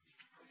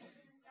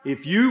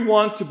If you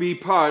want to be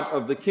part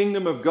of the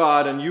kingdom of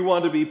God and you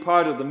want to be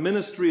part of the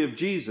ministry of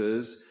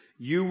Jesus,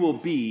 you will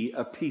be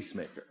a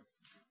peacemaker.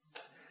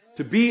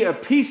 To be a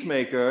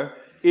peacemaker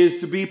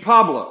is to be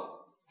Pablo,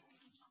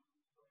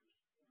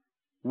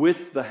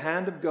 with the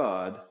hand of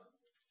God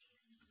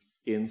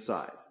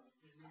inside.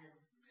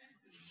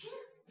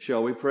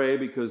 Shall we pray?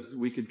 Because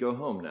we could go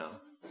home now.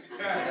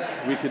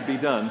 We could be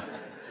done.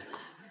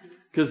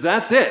 Because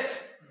that's it.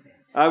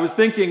 I was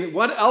thinking,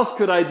 what else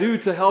could I do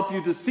to help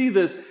you to see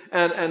this?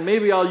 And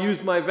maybe I'll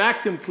use my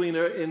vacuum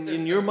cleaner.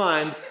 In your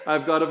mind,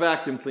 I've got a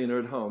vacuum cleaner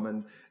at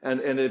home.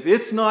 And if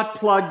it's not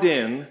plugged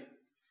in,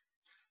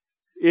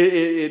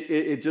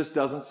 it just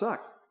doesn't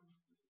suck.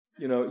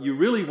 You know, you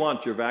really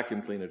want your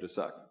vacuum cleaner to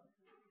suck.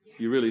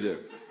 You really do.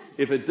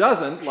 If it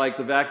doesn't, like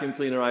the vacuum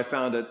cleaner I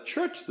found at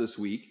church this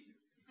week,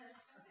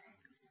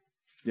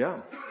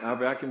 our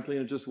vacuum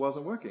cleaner just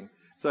wasn't working.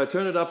 So I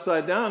turned it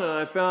upside down, and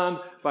I found,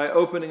 by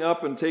opening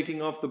up and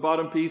taking off the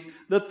bottom piece,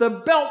 that the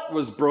belt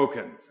was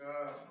broken.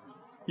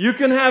 You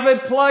can have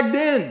it plugged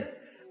in,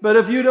 but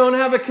if you don't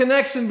have a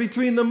connection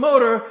between the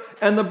motor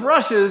and the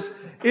brushes,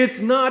 it's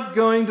not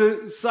going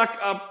to suck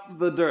up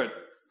the dirt.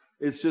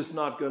 It's just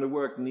not going to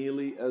work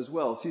nearly as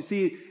well. So you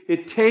see,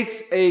 it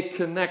takes a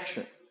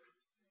connection.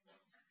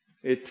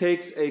 It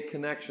takes a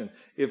connection.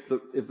 If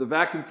the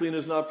vacuum cleaner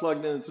is not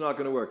plugged in, it's not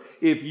going to work.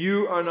 If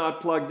you are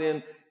not plugged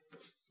in,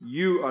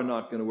 you are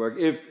not going to work.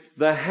 If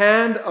the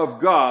hand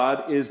of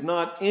God is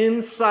not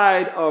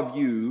inside of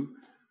you,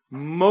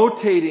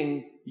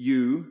 motating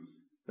you.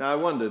 Now I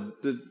wondered,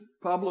 did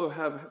Pablo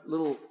have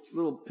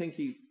little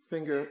pinky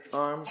finger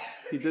arms?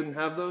 He didn't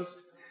have those?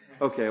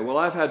 Okay, well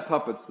I've had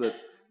puppets that,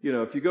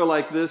 if you go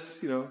like this,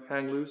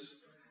 hang loose.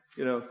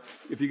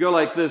 If you go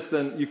like this,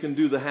 then you can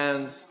do the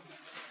hands.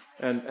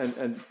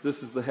 And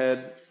this is the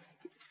head.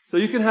 So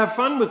you can have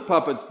fun with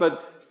puppets,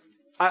 but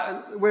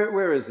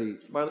where is he?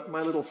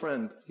 My little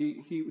friend.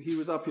 He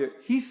was up here.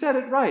 He said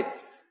it right.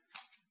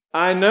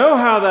 I know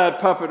how that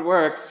puppet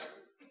works.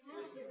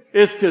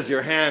 It's because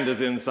your hand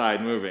is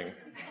inside moving.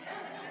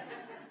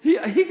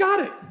 He got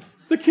it.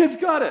 The kids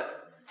got it.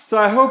 So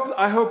I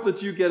hope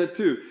that you get it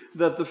too.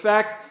 That the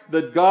fact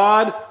that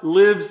God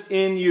lives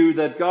in you,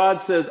 that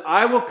God says,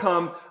 I will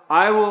come,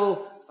 I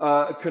will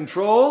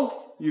control.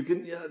 You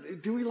can.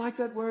 Do we like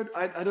that word?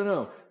 I don't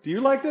know. Do you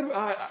like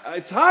that?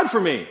 It's hard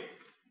for me.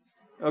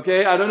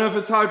 Okay, I don't know if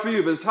it's hard for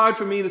you, but it's hard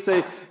for me to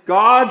say,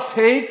 God,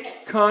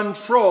 take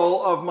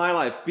control of my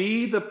life.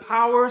 Be the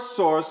power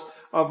source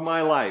of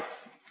my life.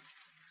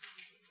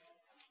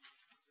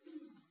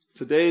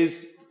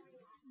 Today's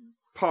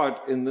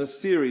part in this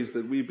series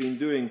that we've been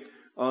doing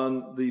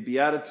on the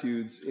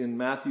Beatitudes in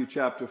Matthew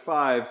chapter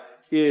 5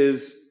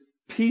 is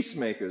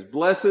peacemakers.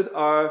 Blessed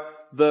are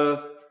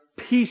the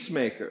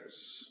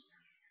peacemakers.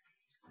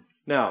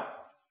 Now,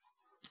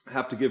 I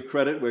have to give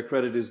credit where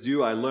credit is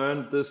due. I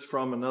learned this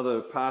from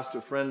another pastor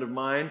friend of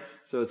mine,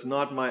 so it's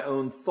not my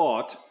own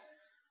thought.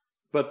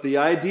 But the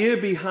idea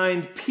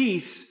behind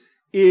peace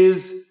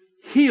is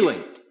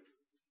healing.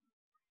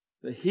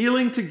 The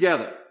healing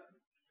together.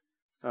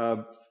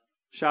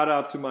 Shout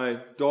out to my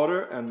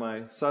daughter and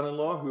my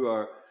son-in-law who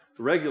are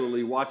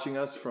regularly watching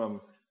us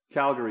from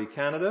Calgary,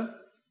 Canada,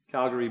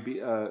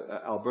 Calgary,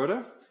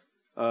 Alberta.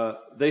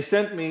 They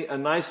sent me a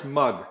nice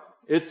mug.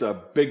 It's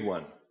a big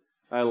one.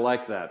 I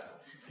like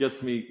that.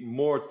 Gets me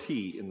more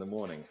tea in the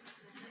morning.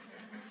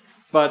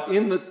 But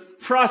in the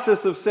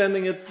process of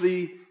sending it,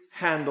 the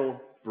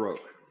handle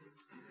broke.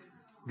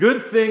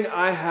 Good thing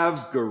I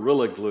have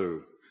Gorilla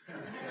Glue.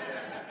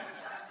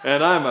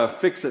 And I'm a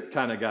fix-it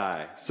kind of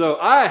guy. So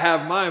I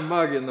have my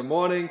mug in the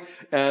morning,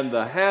 and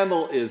the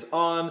handle is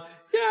on.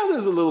 Yeah,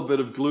 there's a little bit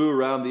of glue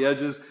around the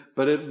edges,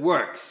 but it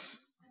works.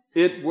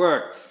 It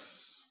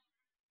works.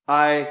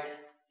 I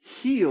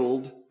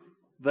healed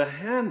the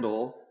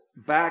handle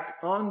back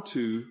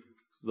onto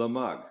the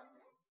mug.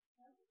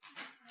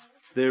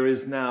 There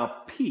is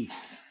now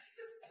peace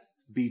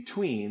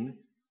between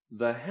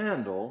the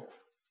handle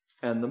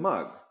and the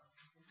mug.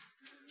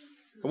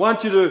 I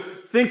want you to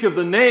think of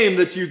the name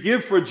that you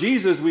give for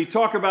Jesus. We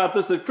talk about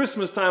this at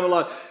Christmas time a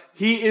lot.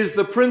 He is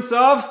the Prince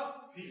of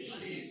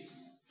Peace.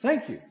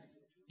 Thank you.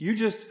 You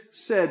just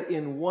said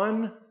in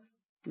one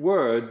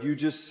word, you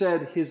just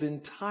said his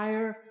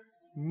entire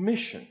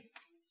mission.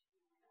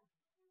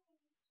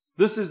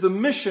 This is the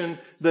mission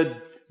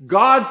that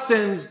God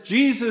sends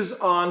Jesus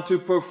on to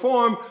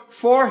perform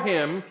for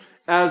him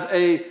as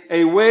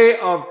a way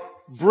of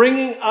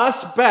bringing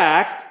us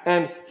back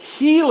and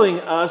healing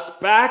us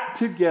back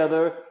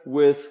together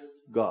with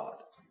God.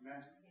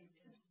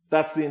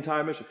 That's the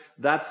entire mission.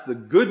 That's the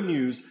good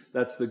news.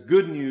 That's the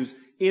good news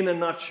in a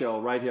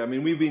nutshell right here. I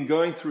mean, we've been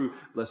going through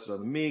blessed are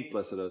the meek,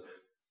 blessed are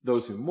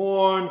those who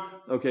mourn.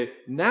 Okay,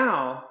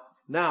 now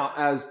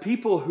as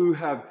people who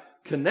have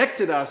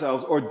connected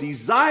ourselves or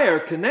desire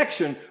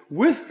connection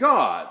with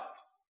God,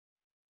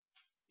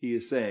 he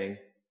is saying,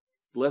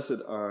 blessed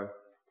are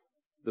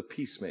the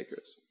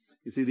peacemakers.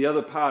 You see, the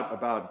other part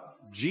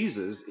about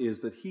Jesus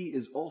is that he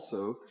is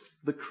also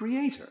the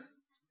creator.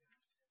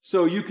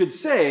 So you could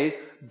say,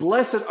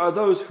 blessed are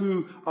those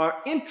who are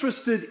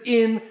interested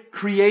in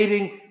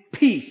creating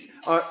peace,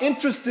 are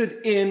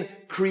interested in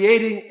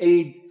creating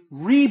a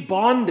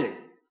rebonding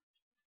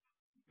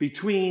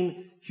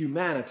between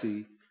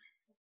humanity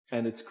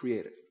and its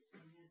Creator.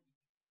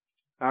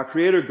 Our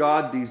Creator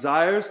God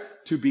desires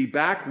to be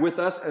back with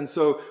us, and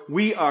so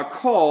we are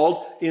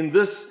called in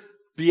this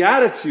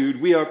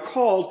beatitude, we are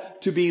called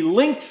to be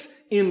links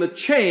in the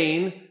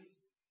chain,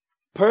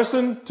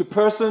 person to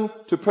person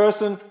to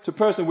person to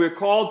person. We're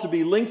called to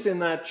be links in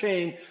that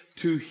chain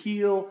to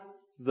heal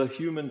the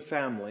human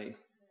family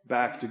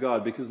back to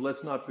God. Because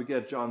let's not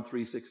forget John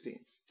 3:16.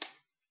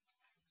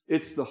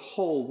 It's the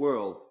whole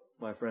world,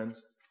 my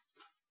friends.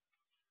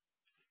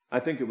 I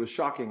think it was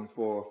shocking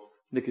for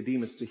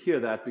Nicodemus to hear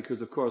that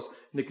because, of course,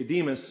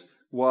 Nicodemus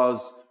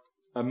was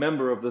a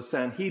member of the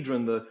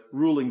Sanhedrin, the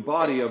ruling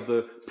body of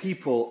the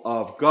people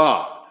of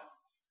God.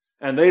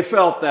 And they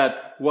felt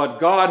that what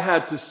God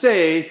had to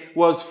say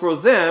was for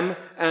them,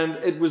 and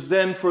it was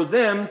then for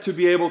them to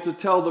be able to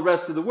tell the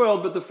rest of the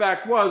world. But the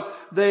fact was,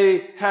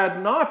 they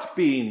had not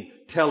been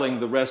telling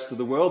the rest of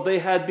the world. They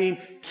had been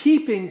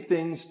keeping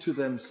things to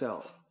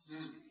themselves.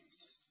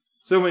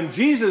 So when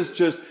Jesus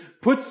just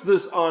puts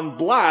this on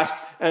blast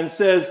and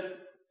says,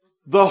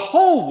 the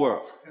whole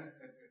world,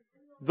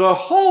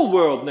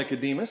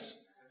 Nicodemus.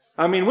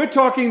 I mean, we're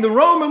talking the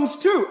Romans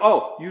too.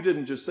 Oh, you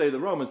didn't just say the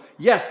Romans.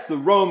 Yes, the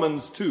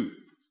Romans too.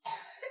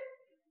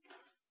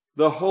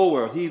 The whole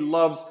world. He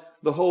loves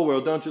the whole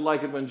world. Don't you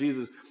like it when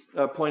Jesus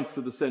points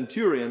to the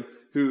centurion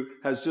who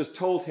has just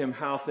told him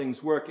how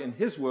things work in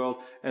his world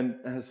and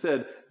has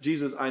said,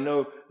 Jesus, I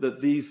know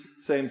that these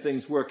same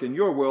things work in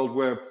your world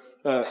where,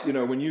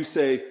 when you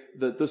say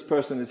that this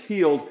person is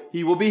healed,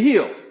 he will be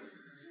healed.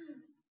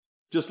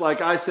 Just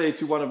like I say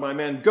to one of my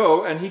men,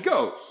 go, and he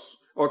goes.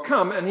 Or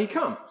come, and he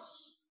comes.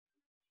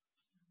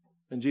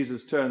 And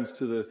Jesus turns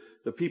to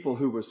the people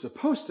who were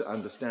supposed to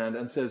understand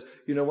and says,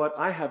 you know what?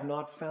 I have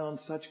not found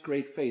such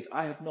great faith.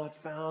 I have not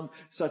found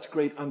such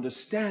great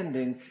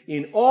understanding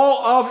in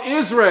all of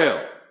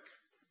Israel.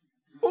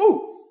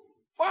 Ooh,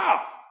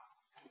 wow.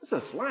 That's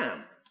a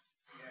slam.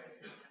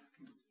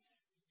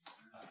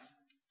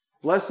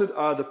 Blessed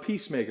are the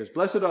peacemakers.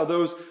 Blessed are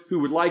those who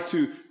would like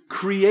to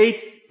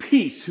create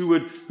peace,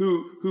 who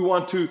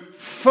want to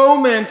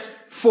foment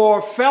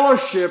for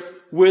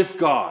fellowship with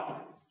God.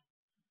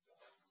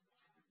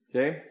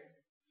 Okay?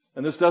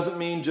 And this doesn't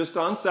mean just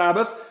on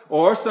Sabbath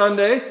or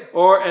Sunday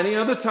or any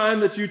other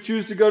time that you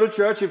choose to go to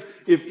church.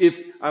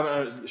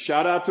 If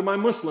shout out to my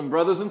Muslim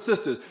brothers and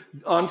sisters,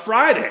 on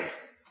Friday.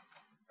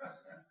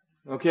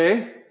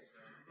 Okay?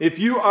 If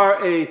you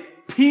are a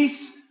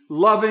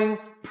peace-loving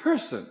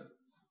person,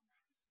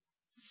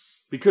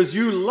 because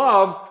you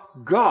love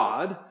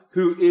God,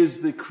 who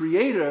is the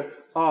creator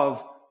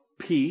of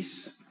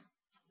peace,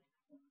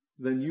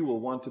 then you will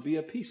want to be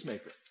a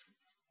peacemaker.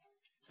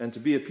 And to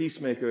be a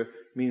peacemaker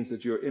means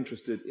that you're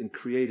interested in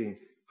creating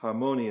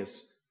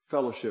harmonious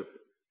fellowship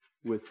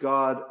with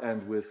God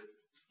and with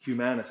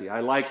humanity.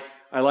 I like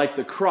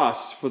the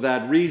cross for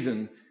that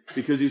reason,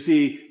 because you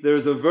see,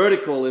 there's a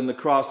vertical in the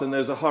cross and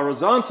there's a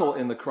horizontal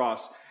in the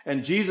cross.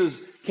 And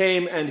Jesus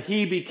came and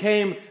he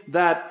became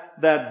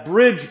that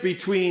bridge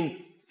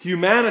between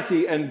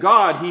humanity and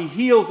God. He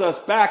heals us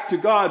back to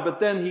God, but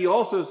then he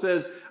also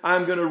says,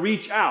 I'm going to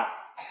reach out.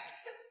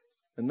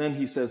 And then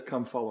he says,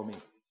 come follow me.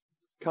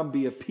 Come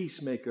be a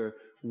peacemaker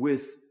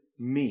with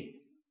me.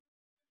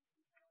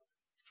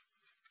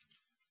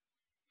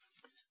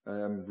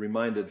 I'm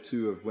reminded,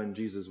 too, of when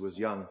Jesus was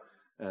young,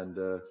 and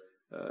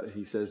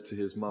he says to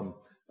his mom,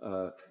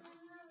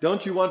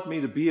 don't you want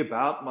me to be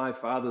about my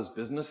Father's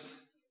business?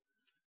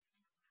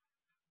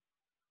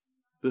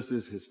 This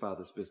is his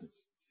Father's business.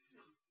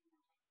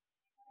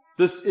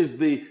 This is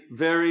the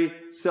very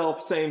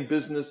self-same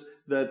business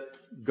that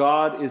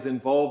God is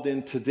involved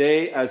in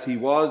today as he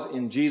was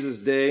in Jesus'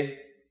 day.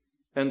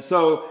 And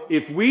so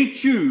if we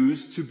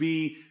choose to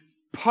be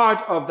part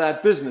of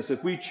that business,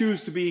 if we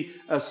choose to be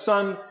a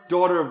son,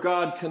 daughter of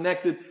God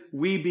connected,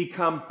 we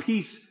become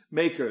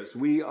peacemakers.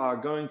 We are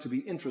going to be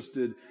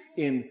interested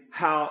in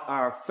how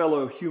our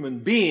fellow human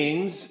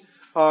beings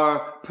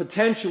are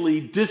potentially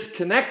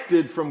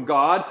disconnected from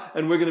God,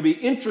 and we're going to be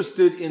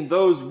interested in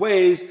those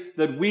ways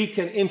that we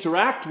can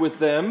interact with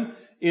them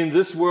in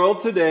this world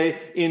today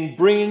in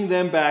bringing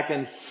them back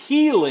and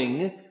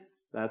healing.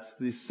 That's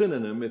the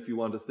synonym, if you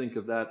want to think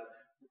of that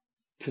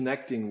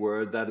connecting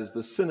word, that is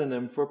the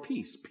synonym for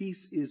peace.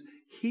 Peace is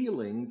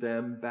healing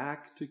them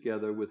back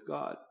together with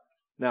God.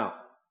 Now,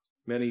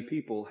 many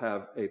people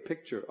have a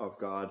picture of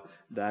God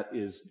that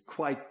is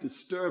quite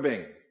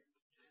disturbing.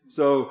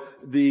 So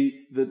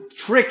the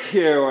trick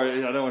here, or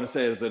I don't want to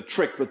say it's a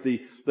trick, but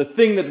the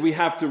thing that we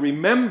have to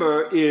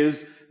remember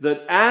is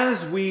that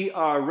as we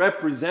are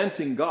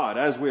representing God,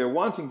 as we are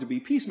wanting to be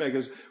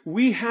peacemakers,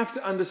 we have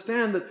to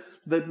understand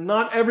that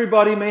not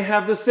everybody may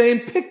have the same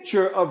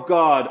picture of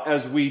God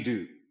as we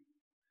do.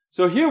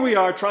 So here we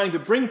are trying to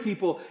bring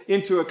people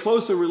into a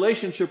closer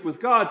relationship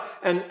with God,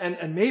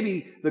 and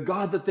maybe the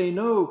God that they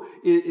know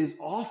is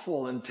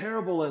awful and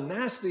terrible and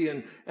nasty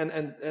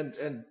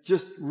and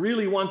just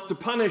really wants to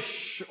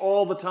punish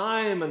all the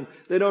time, and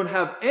they don't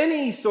have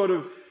any sort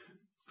of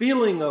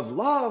feeling of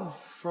love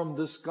from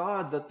this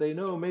God that they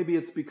know. Maybe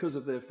it's because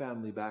of their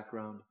family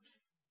background.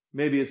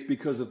 Maybe it's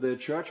because of their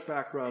church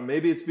background.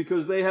 Maybe it's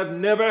because they have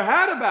never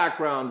had a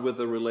background with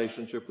a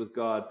relationship with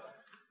God.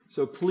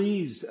 So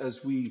please,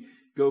 as we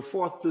go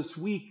forth this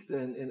week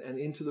and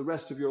into the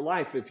rest of your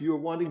life, if you're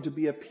wanting to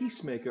be a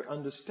peacemaker,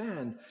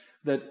 understand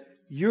that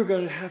you're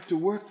going to have to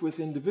work with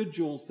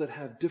individuals that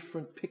have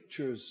different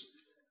pictures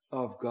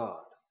of God.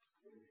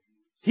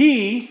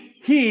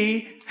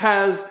 He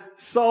has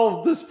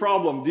solved this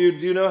problem. Do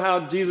you know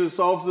how Jesus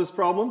solves this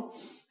problem?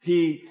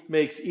 He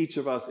makes each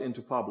of us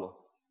into Pablo.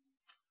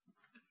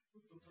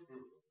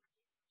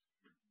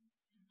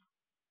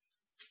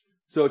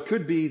 So it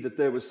could be that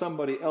there was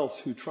somebody else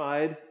who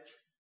tried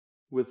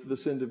with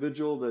this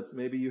individual that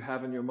maybe you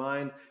have in your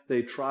mind.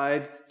 They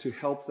tried to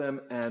help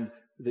them and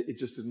it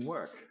just didn't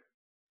work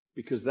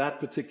because that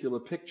particular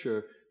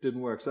picture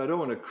didn't work. So I don't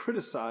want to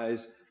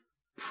criticize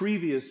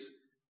previous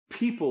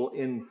people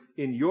in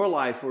your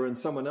life or in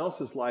someone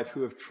else's life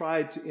who have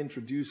tried to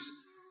introduce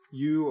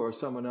you or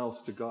someone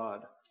else to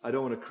God. I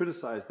don't want to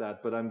criticize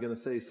that, but I'm going to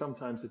say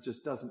sometimes it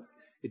just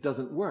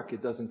doesn't work.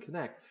 It doesn't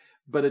connect.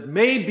 But it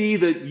may be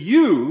that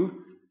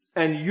you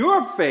and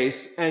your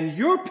face and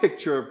your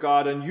picture of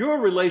God and your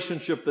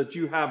relationship that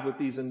you have with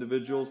these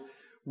individuals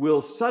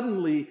will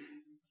suddenly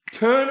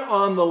turn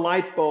on the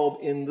light bulb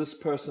in this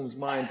person's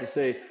mind to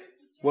say,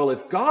 well,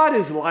 if God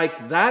is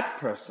like that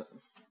person,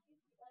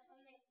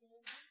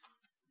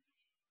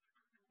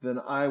 then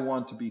I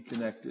want to be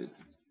connected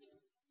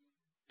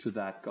to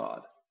that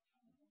God.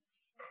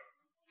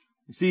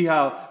 You see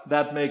how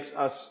that makes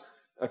us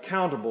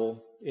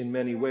accountable in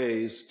many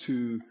ways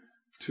to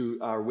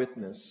our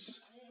witness.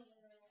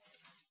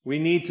 We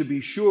need to be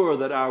sure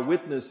that our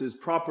witness is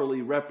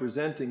properly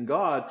representing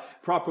God,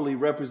 properly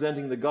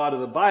representing the God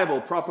of the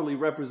Bible, properly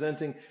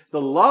representing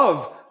the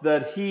love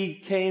that He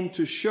came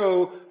to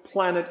show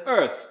planet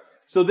Earth.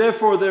 So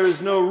therefore, there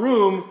is no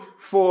room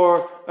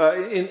for,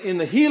 in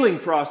the healing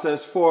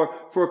process, for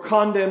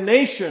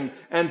condemnation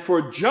and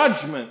for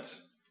judgment.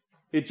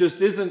 It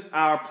just isn't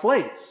our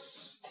place.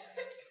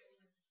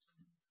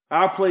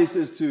 Our place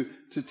is to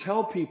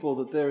tell people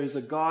that there is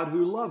a God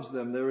who loves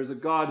them. There is a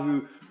God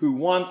who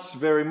wants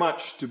very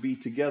much to be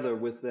together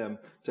with them,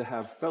 to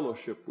have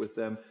fellowship with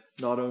them,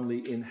 not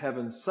only in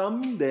heaven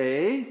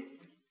someday,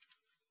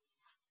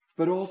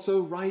 but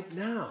also right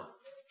now.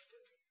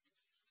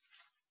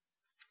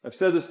 I've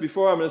said this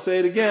before, I'm going to say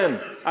it again.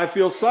 I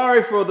feel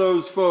sorry for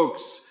those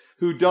folks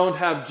who don't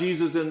have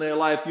Jesus in their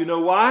life. You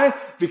know why?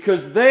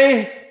 Because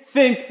they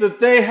think that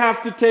they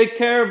have to take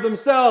care of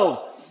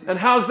themselves. And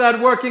how's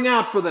that working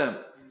out for them?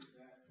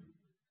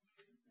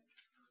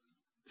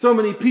 So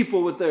many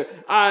people with their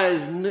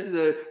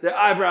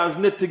eyebrows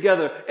knit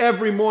together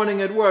every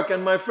morning at work.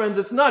 And my friends,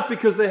 it's not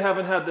because they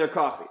haven't had their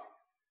coffee.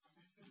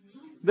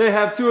 They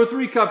have 2 or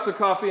 3 cups of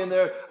coffee and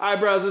their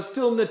eyebrows are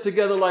still knit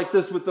together like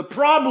this with the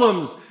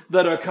problems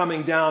that are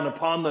coming down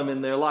upon them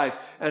in their life.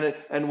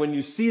 And when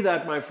you see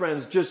that, my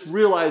friends, just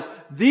realize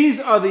these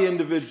are the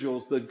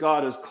individuals that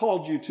God has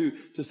called you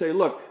to say,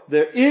 look,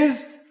 there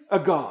is a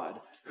God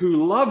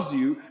who loves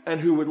you and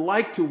who would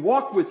like to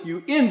walk with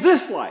you in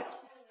this life.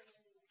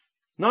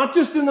 Not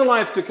just in the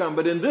life to come,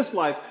 but in this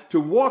life, to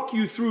walk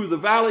you through the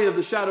valley of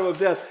the shadow of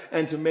death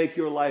and to make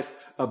your life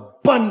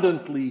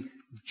abundantly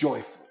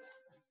joyful.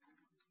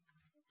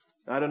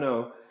 I don't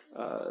know.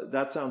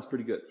 That sounds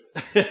pretty good.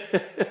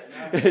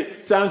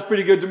 It sounds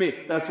pretty good to me.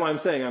 That's why I'm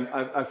saying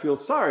I feel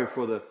sorry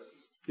for the,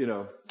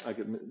 I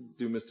could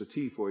do Mr.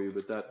 T for you,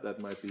 but that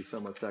might be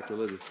somewhat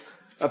sacrilegious.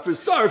 I feel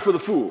sorry for the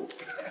fool,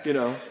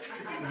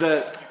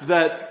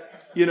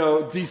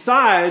 that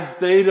decides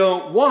they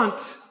don't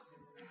want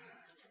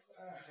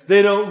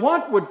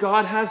what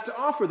God has to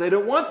offer. They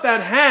don't want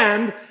that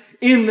hand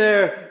in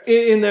their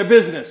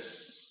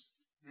business.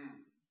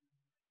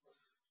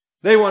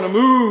 They want to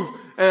move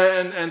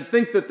and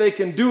think that they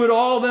can do it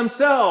all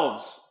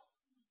themselves.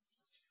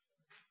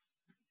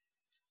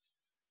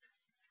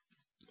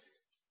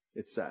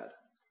 It's sad.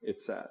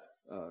 It's sad.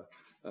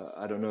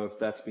 I don't know if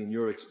that's been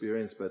your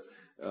experience, but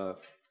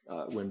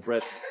when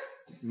Brett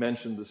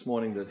mentioned this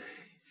morning that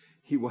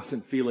he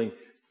wasn't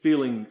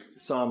feeling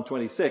Psalm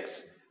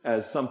 26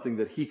 as something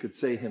that he could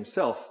say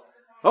himself,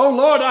 "Oh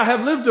Lord, I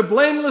have lived a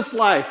blameless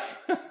life."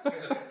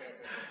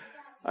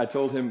 I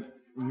told him,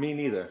 me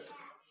neither.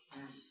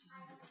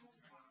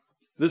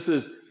 This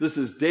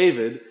is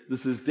David.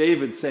 This is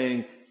David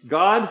saying,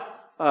 God,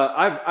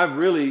 I've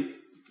really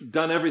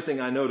done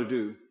everything I know to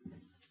do.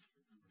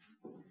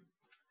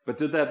 But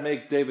did that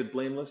make David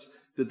blameless?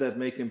 Did that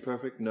make him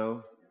perfect?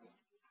 No,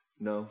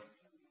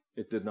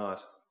 it did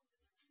not.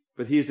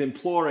 But he's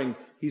imploring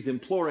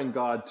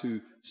God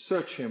to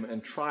search him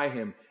and try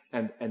him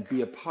and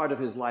be a part of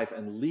his life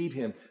and lead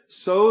him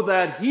so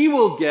that he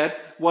will get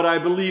what I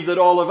believe that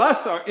all of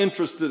us are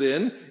interested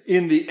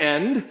in the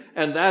end,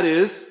 and that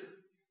is,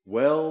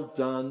 well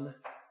done,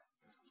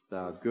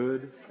 thou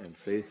good and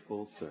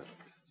faithful servant.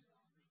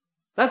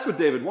 That's what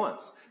David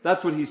wants.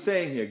 That's what he's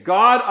saying here.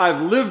 God,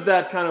 I've lived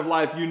that kind of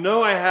life. You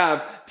know I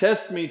have.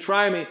 Test me,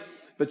 try me.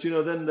 But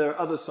then there are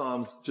other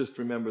Psalms. Just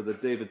remember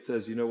that David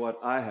says, you know what?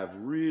 I have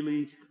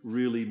really,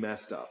 really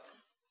messed up.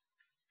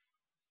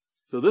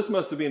 So this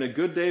must have been a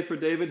good day for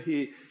David.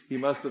 He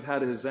must have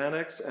had his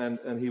Xanax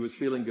and he was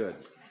feeling good.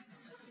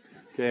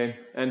 Okay?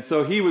 And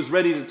so he was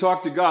ready to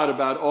talk to God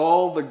about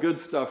all the good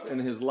stuff in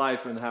his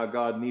life and how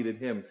God needed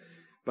him.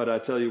 But I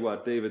tell you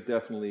what, David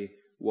definitely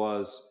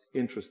was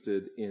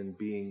interested in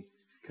being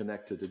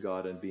connected to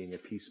God and being a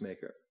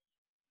peacemaker.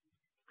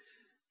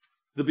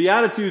 The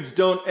Beatitudes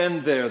don't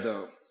end there,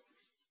 though.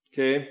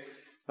 Okay?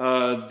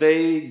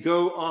 They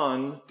go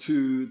on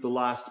to the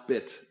last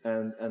bit,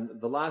 and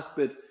the last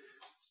bit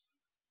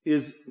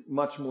is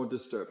much more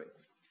disturbing.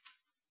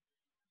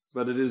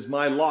 But it is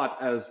my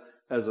lot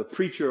as a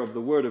preacher of the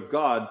Word of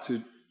God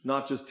to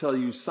not just tell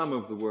you some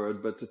of the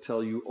Word, but to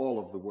tell you all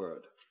of the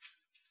Word.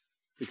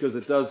 Because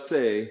it does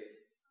say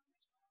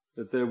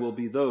that there will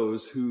be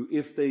those who,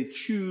 if they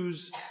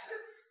choose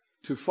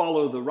to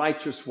follow the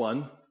righteous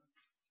one,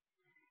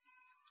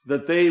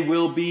 that they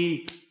will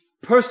be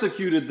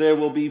persecuted. There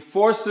will be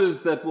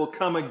forces that will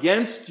come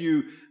against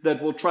you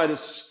that will try to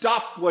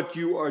stop what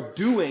you are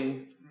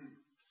doing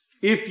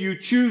if you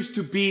choose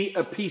to be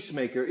a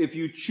peacemaker, if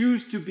you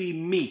choose to be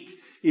meek,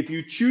 if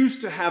you choose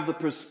to have the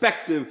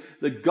perspective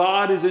that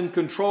God is in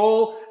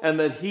control and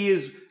that He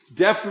is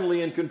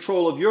definitely in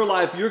control of your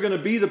life. You're going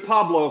to be the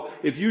Pablo.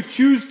 If you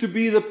choose to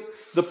be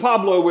the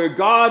Pablo where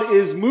God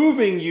is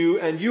moving you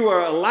and you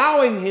are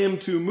allowing Him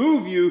to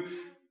move you,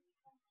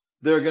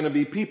 there are going to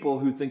be people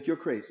who think you're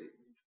crazy.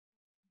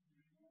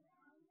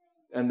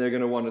 And they're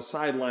going to want to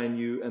sideline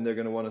you, and they're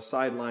going to want to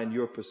sideline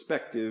your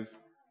perspective.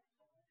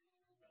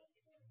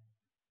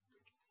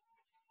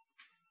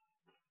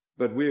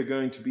 But we are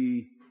going to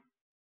be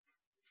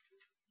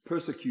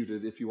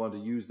persecuted, if you want to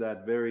use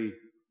that very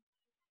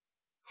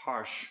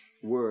harsh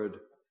word.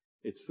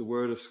 It's the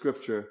word of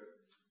Scripture.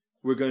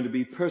 We're going to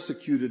be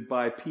persecuted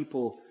by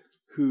people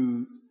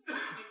who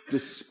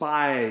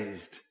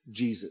despised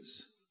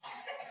Jesus.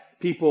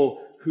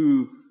 People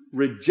who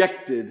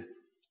rejected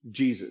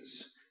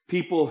Jesus.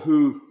 People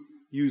who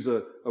use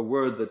a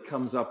word that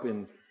comes up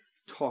in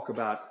talk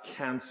about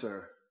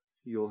cancer.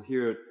 You'll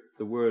hear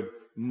the word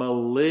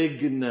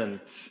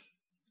malignant.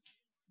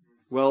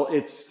 Well,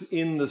 it's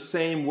in the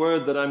same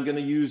word that I'm going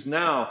to use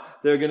now.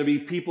 There are going to be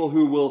people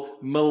who will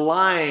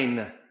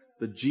malign.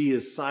 The G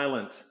is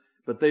silent,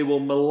 but they will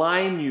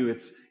malign you.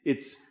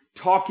 It's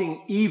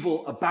talking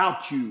evil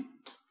about you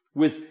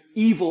with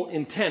evil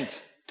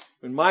intent.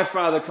 When my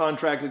father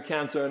contracted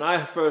cancer and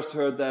I first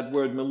heard that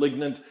word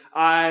malignant,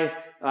 I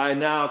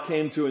now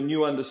came to a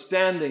new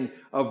understanding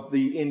of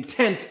the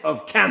intent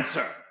of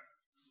cancer.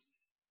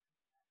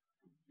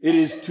 It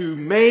is to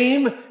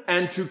maim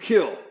and to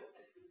kill.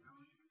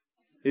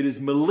 It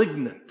is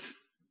malignant.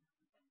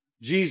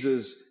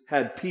 Jesus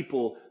had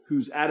people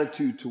whose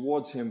attitude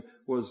towards him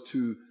was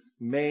to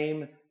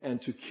maim and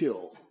to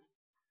kill,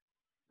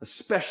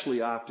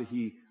 especially after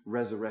he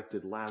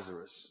resurrected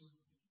Lazarus.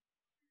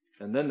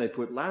 And then they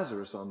put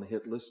Lazarus on the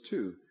hit list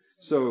too.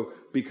 So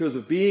because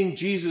of being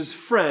Jesus'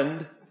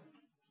 friend,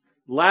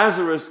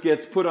 Lazarus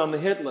gets put on the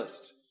hit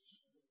list.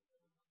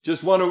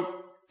 Just want to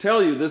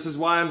tell you, this is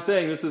why I'm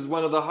saying this is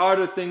one of the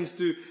harder things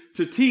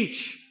to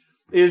teach,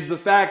 is the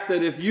fact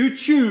that if you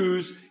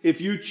choose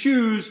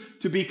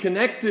to be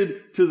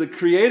connected to the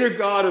Creator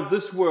God of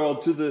this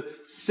world, to the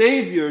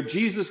Savior,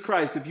 Jesus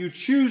Christ, if you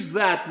choose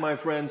that, my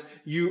friends,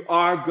 you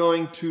are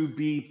going to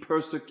be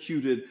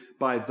persecuted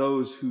by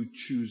those who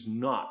choose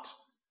not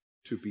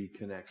to be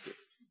connected,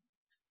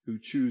 who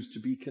choose to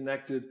be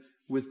connected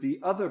with the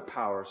other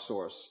power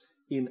source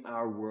in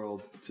our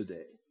world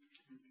today.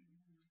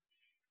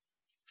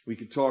 We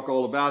could talk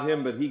all about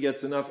him, but he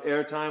gets enough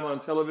airtime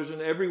on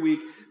television every week.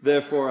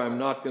 Therefore, I'm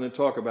not going to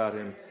talk about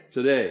him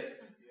today.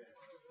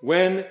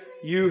 When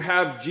you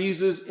have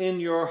Jesus in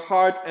your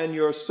heart and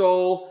your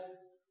soul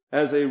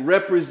as a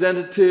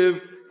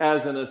representative,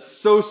 as an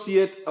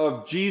associate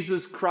of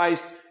Jesus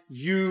Christ,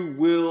 you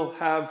will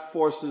have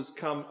forces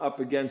come up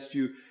against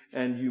you,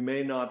 and you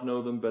may not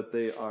know them, but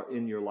they are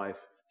in your life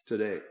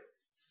today.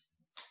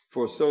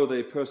 For so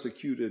they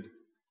persecuted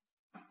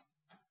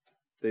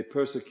the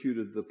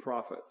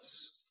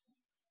prophets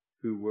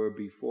who were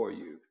before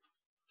you.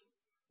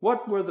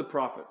 What were the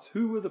prophets?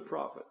 Who were the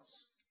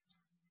prophets?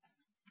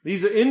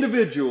 These are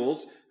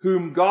individuals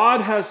whom God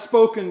has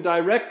spoken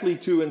directly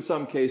to in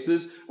some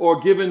cases,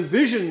 or given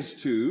visions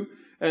to.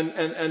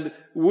 And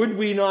would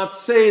we not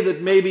say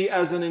that maybe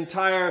as an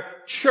entire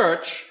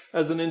church,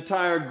 as an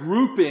entire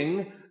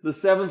grouping, the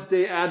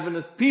Seventh-day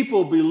Adventist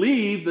people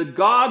believe that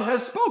God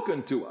has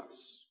spoken to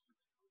us?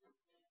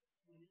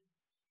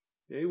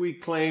 Okay, we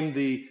claim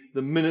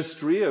the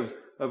ministry of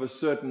a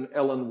certain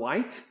Ellen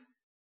White.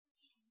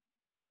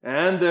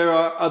 And there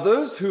are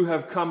others who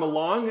have come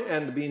along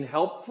and been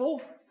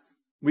helpful.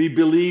 We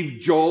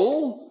believe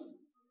Joel,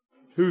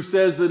 who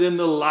says that in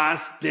the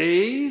last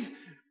days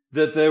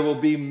that there will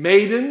be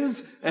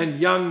maidens and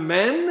young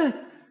men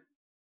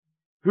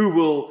who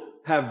will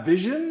have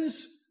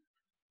visions,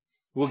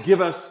 will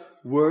give us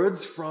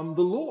words from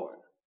the Lord.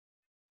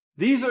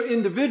 These are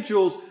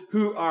individuals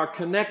who are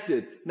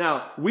connected.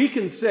 Now, we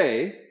can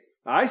say,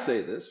 I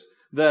say this,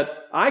 that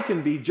I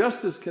can be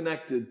just as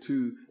connected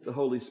to the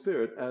Holy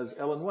Spirit as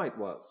Ellen White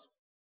was.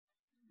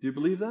 Do you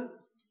believe that?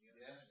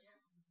 Yes.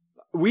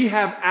 We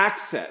have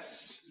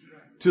access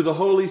to the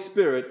Holy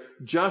Spirit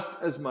just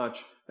as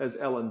much as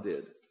Ellen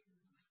did.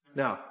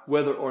 Now,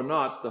 whether or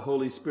not the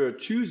Holy Spirit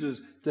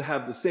chooses to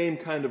have the same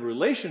kind of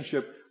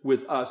relationship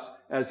with us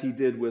as he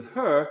did with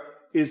her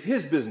is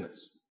his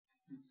business.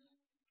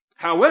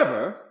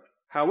 However,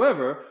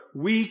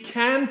 we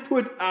can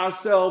put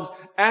ourselves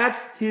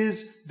at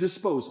his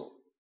disposal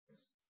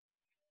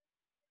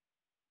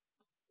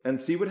and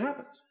see what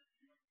happens.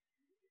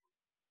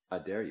 I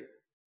dare you.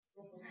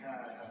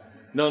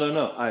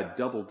 No. I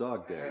double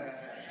dog dare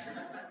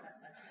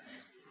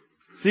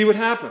you. See what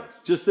happens.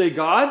 Just say,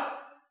 God,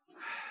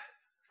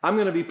 I'm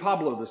going to be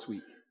Pablo this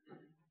week.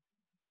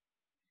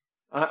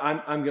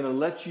 I'm going to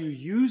let you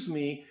use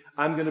me.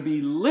 I'm going to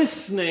be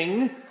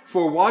listening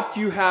for what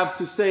you have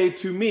to say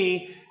to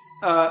me.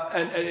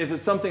 And if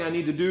it's something I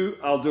need to do,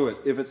 I'll do it.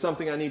 If it's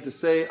something I need to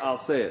say, I'll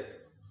say it.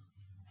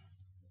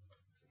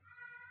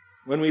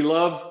 When we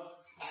love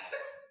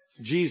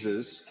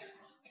Jesus,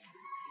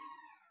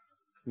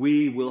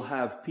 we will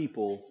have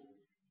people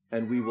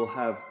and we will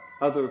have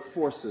other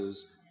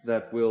forces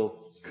that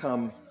will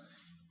come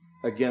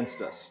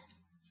against us.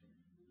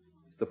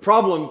 The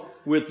problem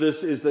with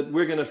this is that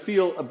we're going to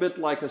feel a bit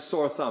like a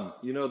sore thumb.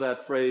 You know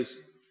that phrase?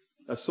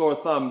 A sore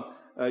thumb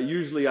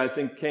usually, I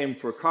think, came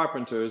for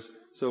carpenters,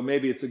 so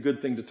maybe it's a good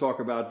thing to talk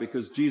about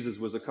because Jesus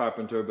was a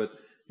carpenter. But,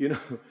 you know,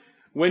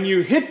 when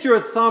you hit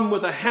your thumb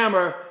with a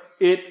hammer,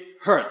 it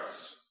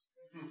hurts.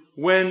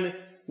 When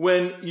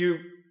you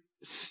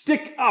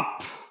stick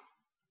up,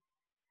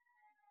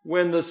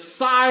 when the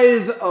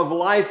scythe of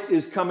life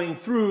is coming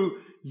through,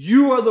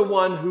 you are the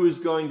one who is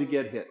going to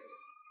get hit.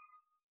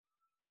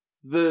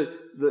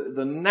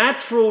 The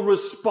natural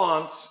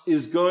response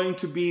is going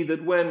to be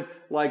that when,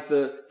 like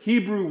the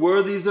Hebrew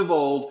worthies of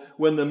old,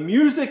 when the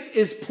music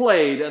is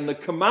played and the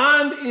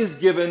command is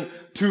given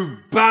to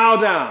bow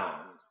down,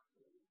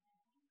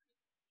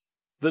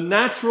 the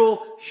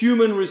natural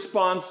human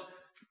response,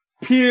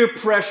 peer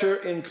pressure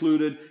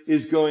included,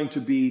 is going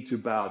to be to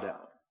bow down.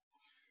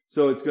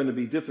 So it's going to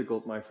be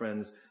difficult, my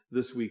friends,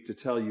 this week to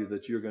tell you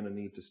that you're going to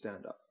need to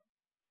stand up.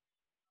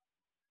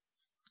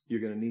 You're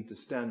going to need to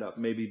stand up,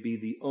 maybe be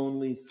the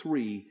only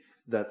three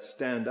that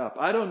stand up.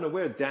 I don't know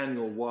where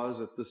Daniel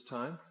was at this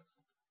time,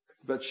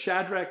 but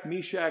Shadrach,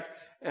 Meshach,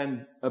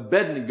 and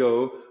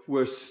Abednego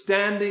were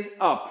standing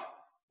up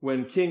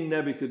when King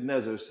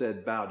Nebuchadnezzar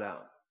said, bow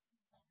down.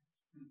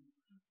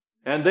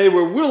 And they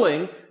were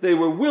willing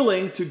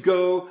to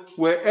go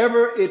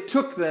wherever it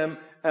took them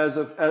as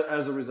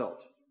a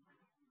result.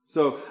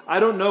 So I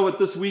don't know what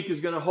this week is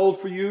going to hold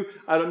for you.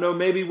 I don't know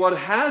maybe what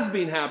has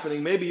been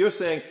happening. Maybe you're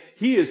saying,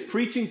 he is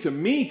preaching to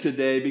me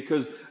today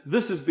because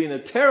this has been a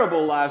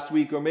terrible last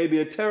week or maybe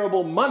a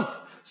terrible month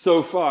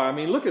so far. I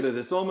mean, look at it.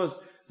 It's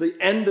almost the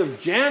end of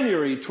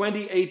January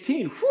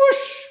 2018.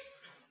 Whoosh!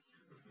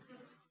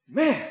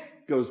 Man,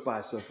 it goes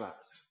by so fast.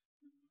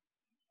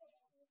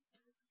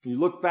 You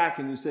look back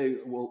and you say,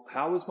 well,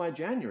 how was my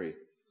January?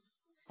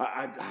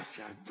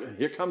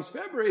 Here comes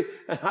February,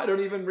 and I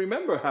don't even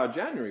remember how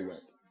January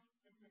went.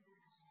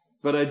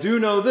 But I do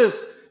know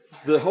this,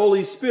 the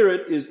Holy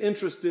Spirit is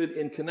interested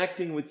in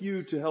connecting with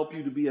you to help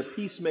you to be a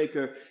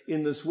peacemaker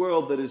in this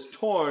world that is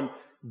torn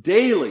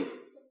daily,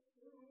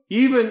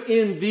 even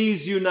in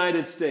these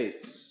United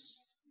States,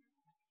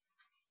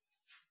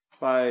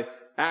 by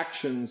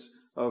actions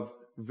of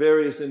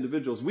various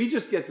individuals. We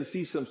just get to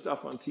see some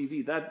stuff on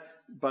TV. That,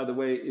 by the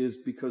way, is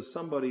because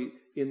somebody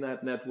in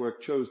that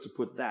network chose to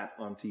put that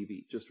on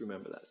TV. Just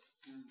remember that.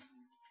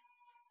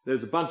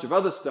 There's a bunch of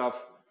other stuff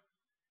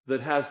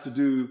that has to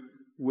do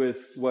with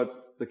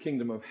what the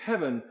kingdom of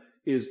heaven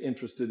is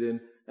interested in,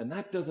 and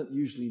that doesn't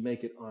usually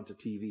make it onto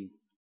TV.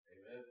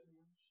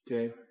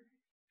 Okay?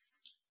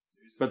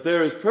 But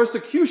there is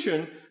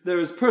persecution,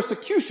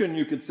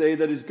 you could say,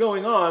 that is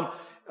going on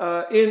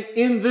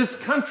in this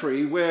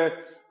country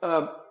where,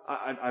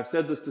 I've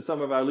said this to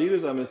some of our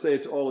leaders, I'm going to say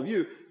it to all of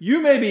you,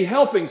 you may be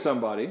helping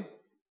somebody,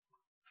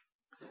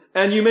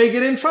 and you may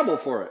get in trouble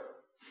for it.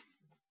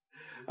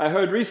 I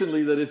heard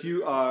recently that if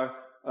you are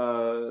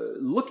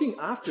looking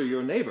after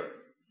your neighbor,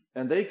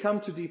 and they come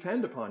to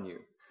depend upon you,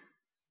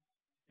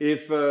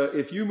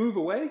 if you move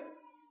away,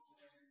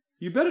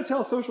 you better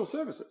tell social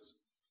services.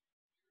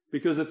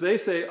 Because if they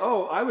say,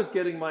 oh, I was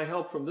getting my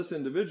help from this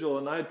individual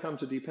and I had come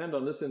to depend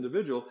on this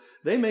individual,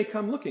 they may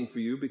come looking for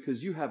you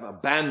because you have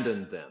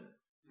abandoned them.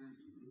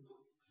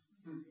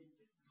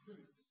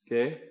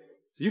 Okay?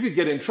 So you could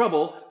get in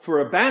trouble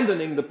for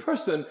abandoning the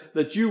person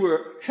that you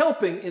were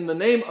helping in the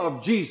name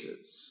of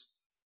Jesus.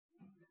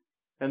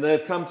 And they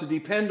have come to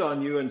depend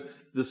on you, and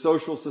the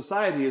social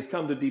society has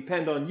come to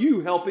depend on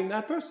you helping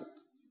that person.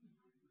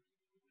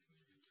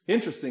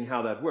 Interesting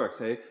how that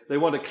works, eh? They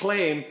want to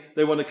claim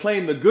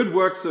the good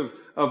works of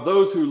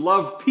those who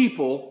love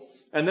people,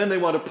 and then they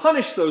want to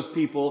punish those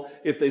people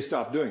if they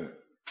stop doing it.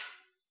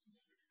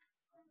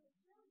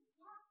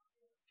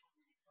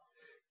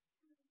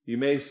 You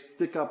may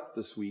stick up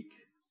this week,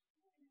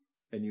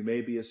 and you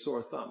may be a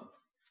sore thumb.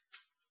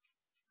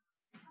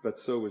 But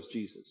so was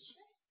Jesus.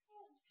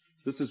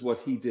 This is what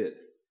he did.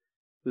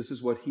 This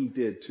is what he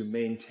did to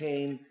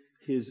maintain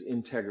his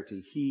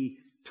integrity. He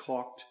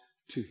talked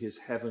to his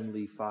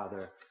heavenly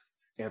Father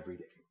every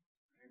day.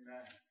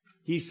 Amen.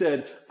 He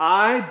said,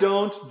 I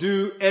don't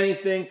do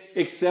anything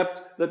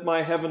except that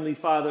my heavenly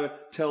Father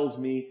tells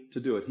me to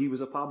do it. He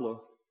was a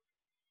Pablo.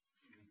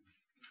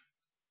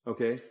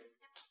 Okay?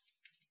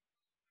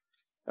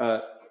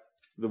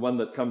 The one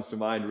that comes to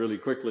mind really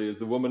quickly is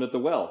the woman at the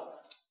well.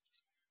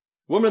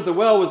 The woman at the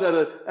well was at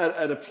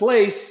a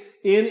place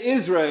in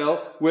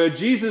Israel where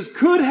Jesus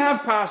could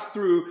have passed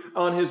through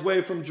on his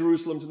way from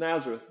Jerusalem to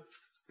Nazareth,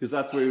 because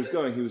that's where he was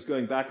going. He was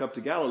going back up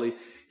to Galilee.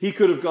 He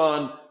could have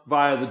gone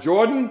via the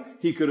Jordan.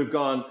 He could have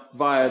gone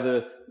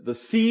via the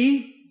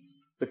sea,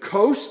 the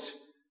coast.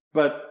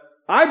 But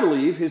I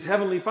believe his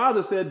heavenly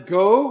Father said,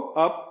 go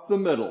up the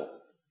middle.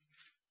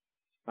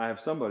 I have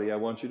somebody I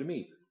want you to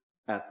meet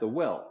at the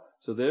well.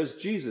 So there's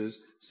Jesus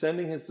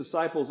sending his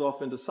disciples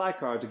off into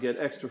Sychar to get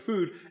extra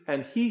food,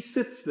 and he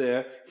sits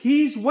there.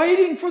 He's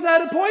waiting for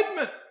that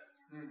appointment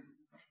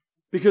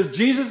because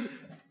Jesus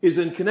is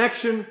in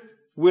connection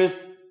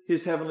with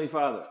his heavenly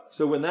Father.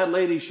 So when that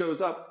lady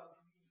shows up,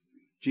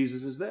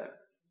 Jesus is there.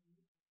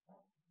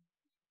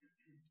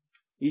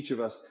 Each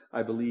of us,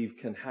 I believe,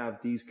 can have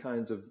these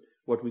kinds of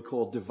what we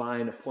call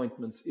divine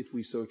appointments if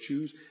we so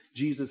choose.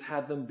 Jesus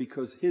had them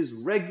because his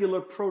regular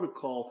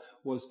protocol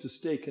was to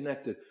stay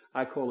connected.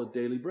 I call it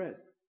daily bread.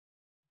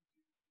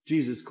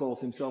 Jesus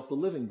calls himself the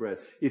living bread.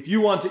 If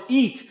you want to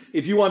eat,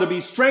 if you want to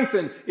be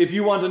strengthened, if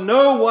you want to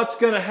know what's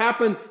going to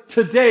happen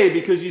today,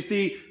 because you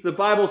see, the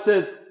Bible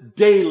says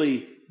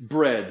daily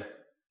bread.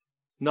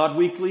 Not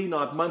weekly,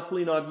 not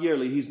monthly, not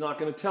yearly. He's not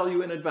going to tell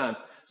you in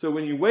advance. So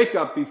when you wake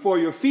up, before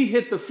your feet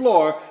hit the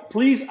floor,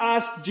 please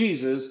ask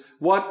Jesus,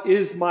 what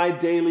is my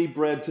daily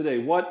bread today?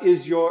 What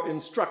is your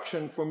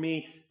instruction for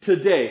me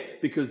today?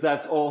 Because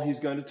that's all he's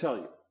going to tell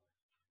you.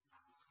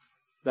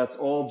 That's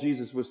all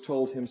Jesus was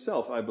told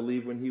himself, I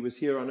believe, when he was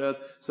here on earth.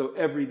 So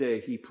every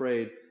day he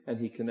prayed and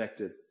he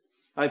connected.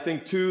 I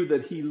think, too,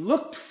 that he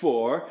looked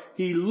for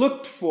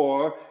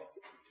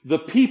the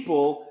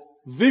people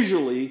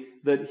visually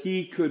that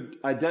he could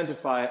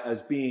identify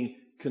as being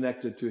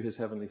connected to his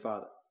heavenly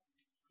Father.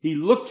 He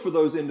looked for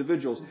those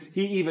individuals.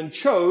 He even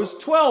chose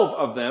 12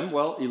 of them.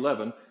 Well,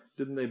 11.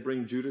 Didn't they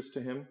bring Judas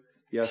to him?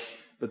 Yes,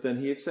 but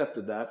then he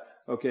accepted that.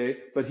 Okay,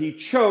 but he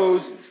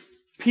chose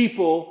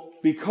people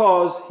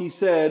because he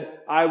said,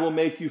 I will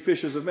make you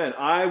fishers of men.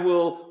 I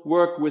will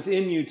work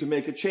within you to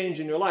make a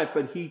change in your life.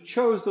 But he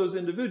chose those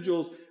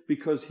individuals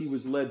because he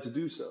was led to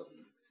do so.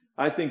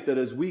 I think that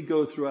as we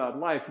go throughout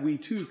life, we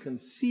too can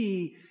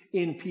see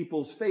in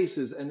people's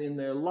faces and in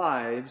their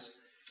lives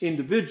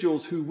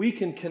individuals who we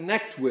can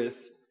connect with,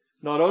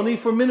 not only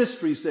for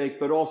ministry's sake,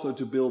 but also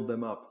to build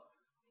them up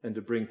and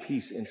to bring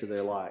peace into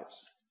their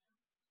lives.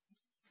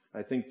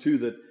 I think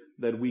too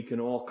that we can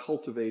all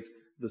cultivate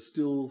the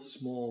still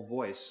small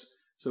voice.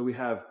 So we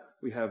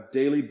have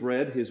daily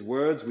bread, his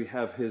words. We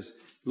have his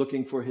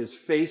looking for his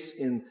face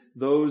in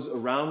those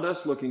around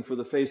us, looking for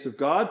the face of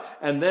God,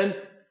 and then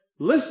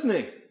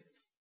listening.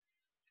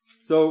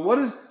 So what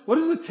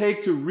does it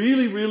take to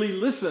really, really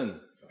listen?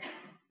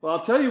 Well,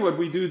 I'll tell you what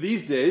we do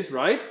these days,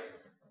 right?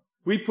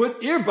 We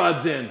put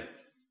earbuds in.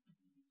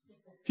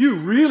 If you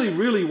really,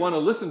 really want to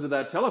listen to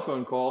that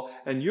telephone call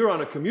and you're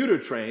on a commuter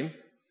train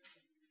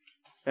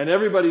and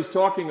everybody's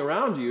talking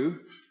around you,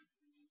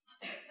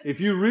 if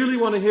you really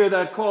want to hear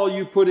that call,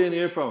 you put in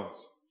earphones.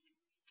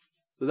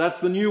 So that's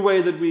the new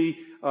way that we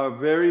are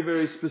very,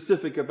 very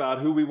specific about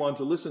who we want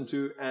to listen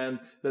to and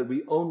that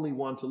we only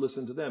want to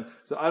listen to them.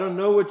 So I don't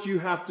know what you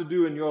have to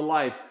do in your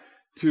life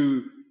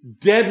to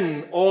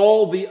deaden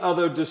all the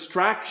other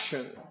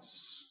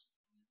distractions.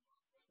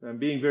 I'm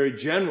being very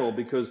general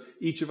because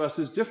each of us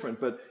is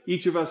different, but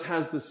each of us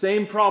has the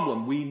same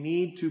problem. We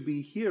need to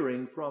be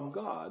hearing from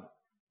God.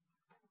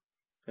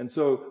 And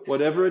so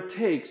whatever it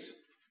takes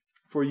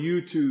for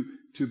you to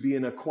be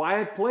in a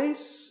quiet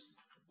place,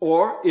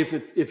 or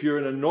if you're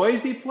in a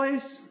noisy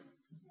place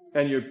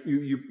and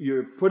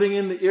you're putting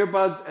in the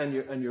earbuds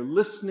and you're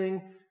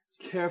listening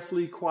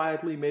carefully,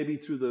 quietly, maybe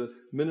through the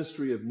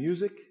ministry of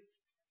music.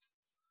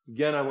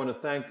 Again, I want to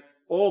thank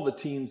all the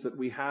teams that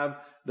we have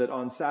that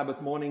on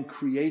Sabbath morning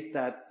create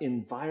that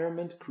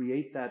environment,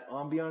 create that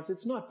ambiance.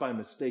 It's not by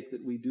mistake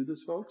that we do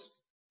this, folks.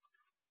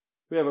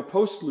 We have a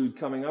postlude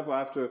coming up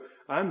after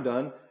I'm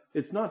done.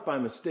 It's not by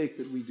mistake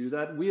that we do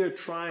that. We are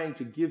trying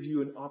to give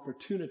you an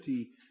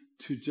opportunity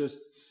to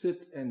just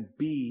sit and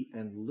be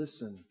and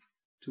listen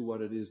to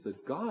what it is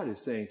that God is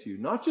saying to you.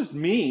 Not just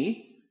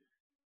me.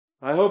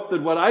 I hope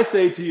that what I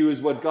say to you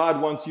is what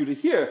God wants you to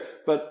hear,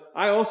 but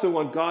I also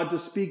want God to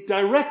speak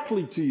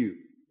directly to you.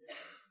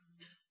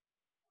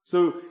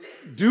 So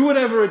do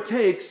whatever it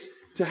takes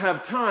to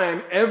have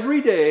time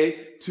every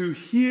day to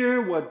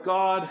hear what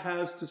God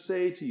has to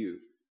say to you.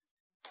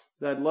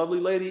 That lovely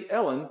lady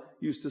Ellen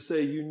used to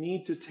say, you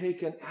need to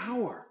take an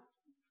hour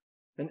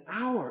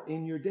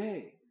in your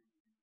day.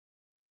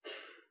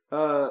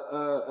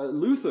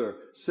 Luther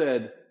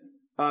said,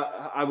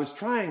 I was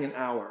trying an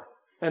hour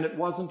and it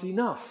wasn't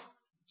enough.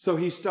 So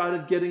he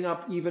started getting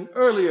up even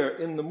earlier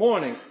in the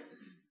morning.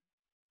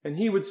 And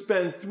he would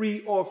spend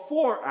 3 or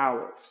 4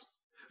 hours.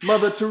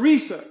 Mother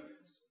Teresa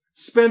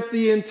spent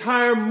the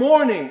entire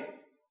morning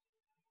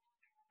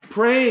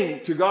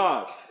praying to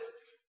God.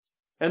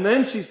 And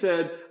then she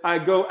said, I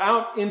go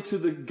out into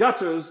the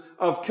gutters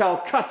of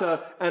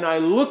Calcutta and I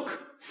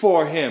look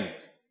for him.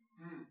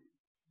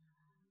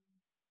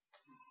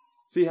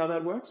 See how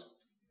that works?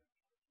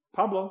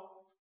 Pablo.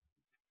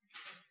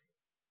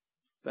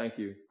 Thank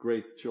you.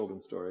 Great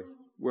children's story.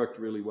 Worked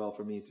really well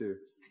for me too.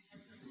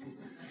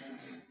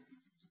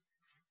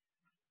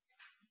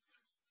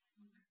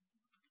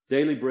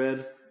 Daily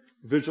bread,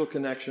 visual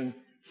connection,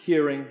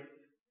 hearing.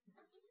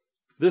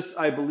 This,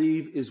 I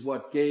believe, is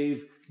what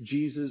gave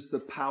Jesus the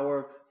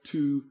power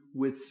to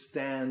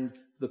withstand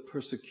the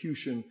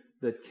persecution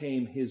that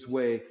came his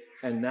way.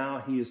 And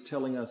now he is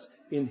telling us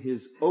in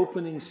his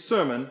opening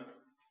sermon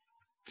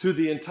to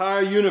the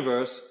entire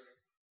universe,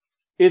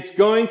 it's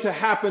going to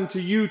happen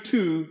to you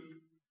too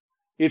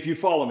if you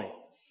follow me.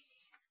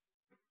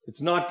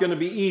 It's not going to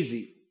be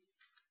easy.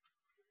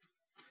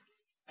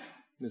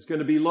 There's going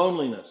to be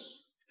loneliness.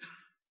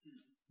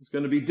 There's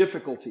going to be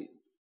difficulty.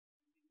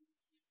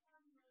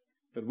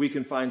 But we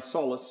can find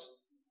solace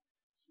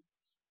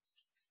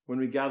when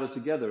we gather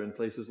together in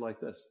places like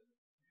this.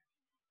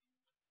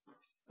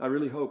 I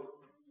really hope,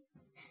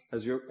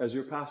 as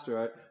your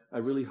pastor, I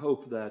really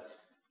hope that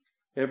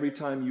every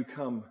time you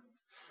come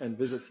and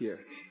visit here,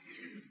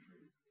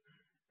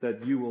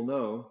 that you will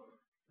know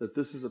that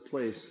this is a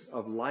place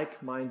of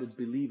like-minded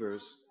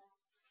believers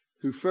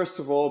who, first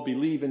of all,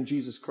 believe in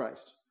Jesus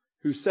Christ,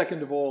 who,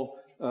 second of all,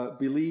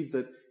 believe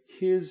that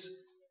his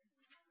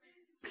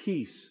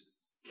peace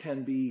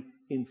can be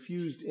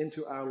infused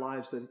into our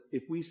lives, that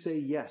if we say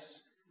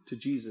yes to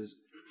Jesus,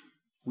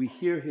 we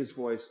hear his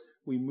voice,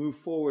 we move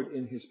forward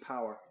in his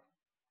power,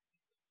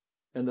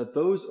 and that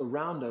those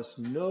around us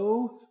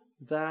know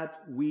that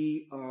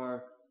we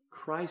are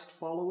Christ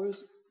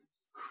followers,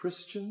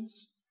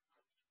 Christians,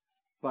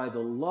 by the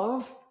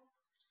love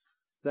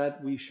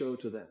that we show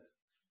to them.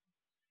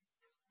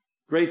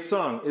 Great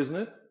song, isn't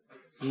it?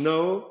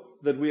 Know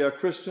that we are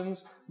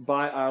Christians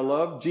by our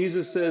love.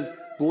 Jesus says,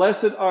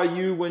 blessed are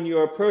you when you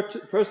are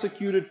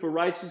persecuted for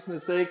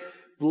righteousness' sake.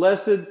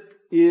 Blessed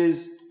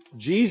is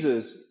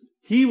Jesus.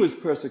 He was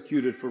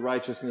persecuted for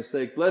righteousness'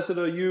 sake. Blessed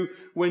are you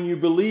when you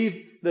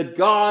believe that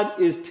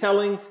God is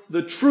telling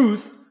the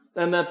truth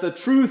and that the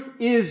truth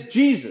is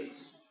Jesus.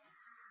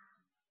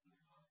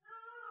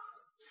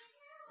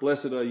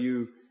 Blessed are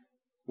you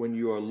when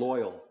you are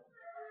loyal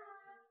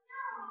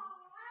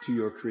to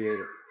your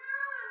Creator.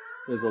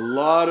 There's a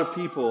lot of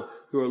people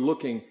who are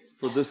looking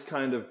for this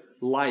kind of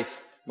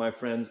life, my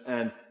friends,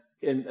 and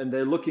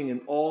they're looking in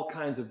all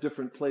kinds of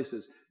different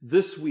places.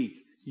 This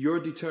week, your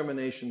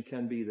determination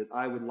can be that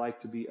I would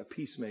like to be a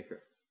peacemaker.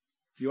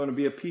 You want to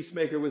be a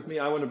peacemaker with me?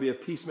 I want to be a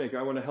peacemaker.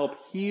 I want to help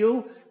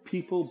heal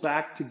people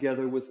back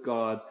together with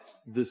God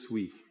this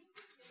week.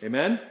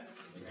 Amen?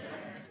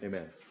 Amen.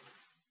 Amen.